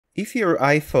If your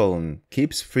iPhone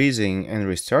keeps freezing and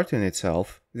restarting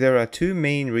itself, there are two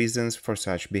main reasons for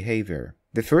such behavior.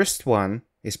 The first one,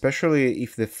 especially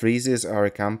if the freezes are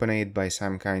accompanied by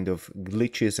some kind of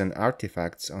glitches and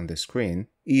artifacts on the screen,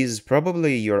 is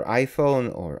probably your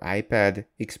iPhone or iPad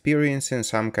experiencing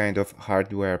some kind of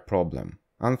hardware problem.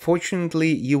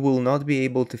 Unfortunately, you will not be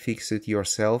able to fix it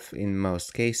yourself in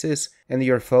most cases, and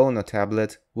your phone or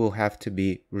tablet will have to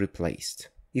be replaced.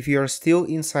 If you are still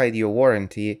inside your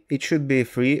warranty, it should be a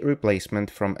free replacement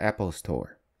from Apple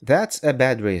Store. That's a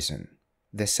bad reason.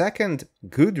 The second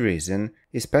good reason,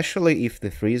 especially if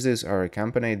the freezes are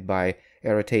accompanied by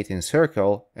a rotating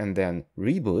circle and then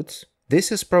reboots,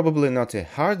 this is probably not a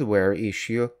hardware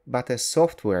issue, but a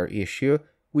software issue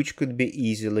which could be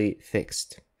easily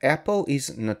fixed. Apple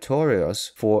is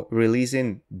notorious for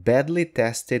releasing badly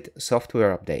tested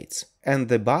software updates, and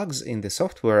the bugs in the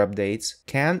software updates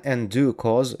can and do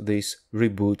cause these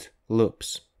reboot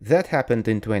loops. That happened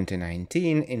in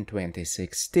 2019, in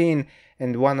 2016,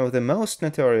 and one of the most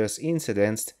notorious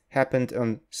incidents happened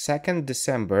on 2nd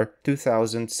December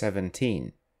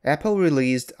 2017. Apple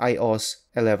released iOS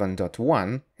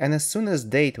 11.1, and as soon as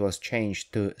date was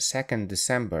changed to 2nd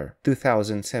December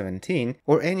 2017,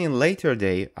 or any later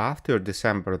day after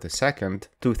December 2nd,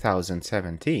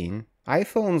 2017,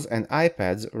 iPhones and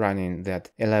iPads running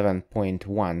that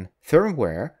 11.1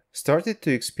 firmware started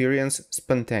to experience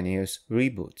spontaneous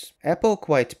reboots. Apple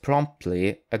quite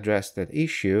promptly addressed that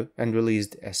issue and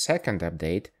released a second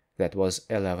update, that was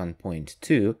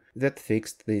 11.2, that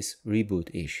fixed this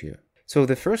reboot issue. So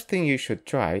the first thing you should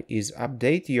try is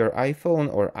update your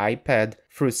iPhone or iPad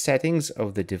through settings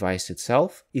of the device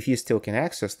itself, if you still can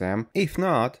access them. If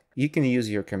not, you can use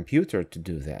your computer to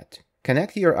do that.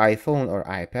 Connect your iPhone or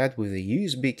iPad with a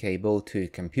USB cable to a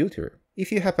computer.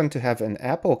 If you happen to have an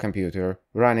Apple computer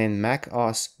running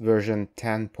macOS version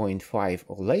 10.5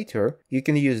 or later, you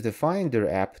can use the Finder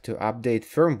app to update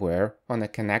firmware on a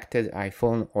connected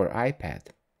iPhone or iPad.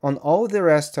 On all the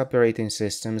rest operating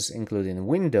systems, including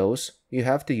Windows, you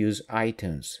have to use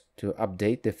iTunes to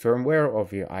update the firmware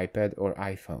of your iPad or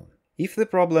iPhone. If the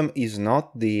problem is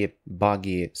not the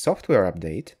buggy software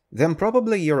update, then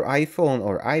probably your iPhone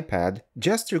or iPad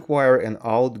just require an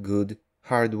old good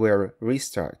hardware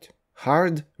restart.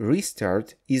 Hard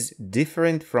restart is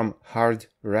different from hard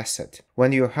reset.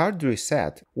 When you hard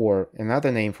reset, or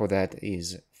another name for that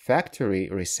is factory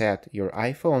reset your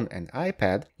iPhone and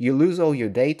iPad, you lose all your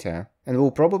data and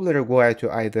will probably require to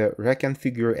either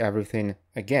reconfigure everything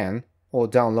again or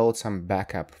download some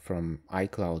backup from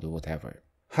iCloud or whatever.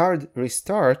 Hard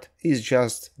restart is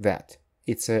just that.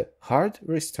 It's a hard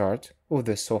restart of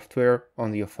the software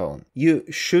on your phone. You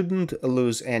shouldn't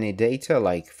lose any data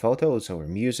like photos or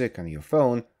music on your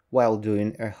phone while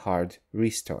doing a hard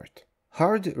restart.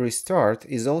 Hard restart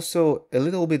is also a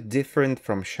little bit different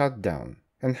from shutdown.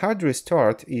 And hard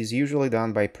restart is usually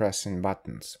done by pressing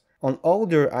buttons. On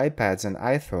older iPads and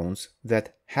iPhones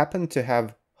that happen to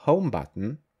have home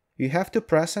button, you have to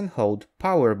press and hold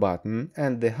power button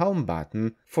and the home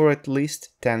button for at least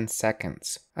 10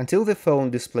 seconds, until the phone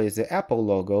displays the Apple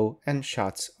logo and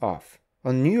shuts off.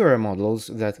 On newer models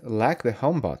that lack the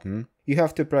home button, you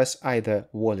have to press either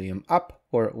volume up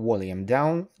or volume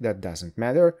down, that doesn't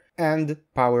matter, and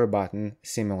power button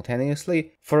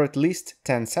simultaneously for at least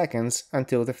 10 seconds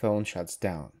until the phone shuts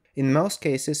down. In most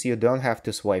cases, you don't have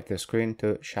to swipe the screen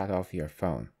to shut off your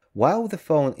phone. While the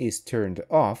phone is turned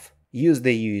off, use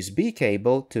the USB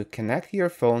cable to connect your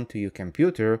phone to your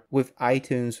computer with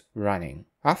iTunes running.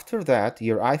 After that,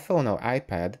 your iPhone or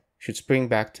iPad should spring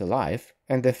back to life,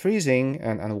 and the freezing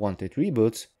and unwanted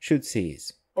reboots should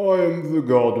cease. I am the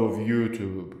god of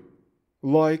YouTube.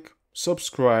 Like,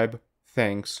 subscribe,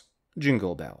 thanks,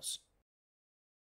 jingle bells.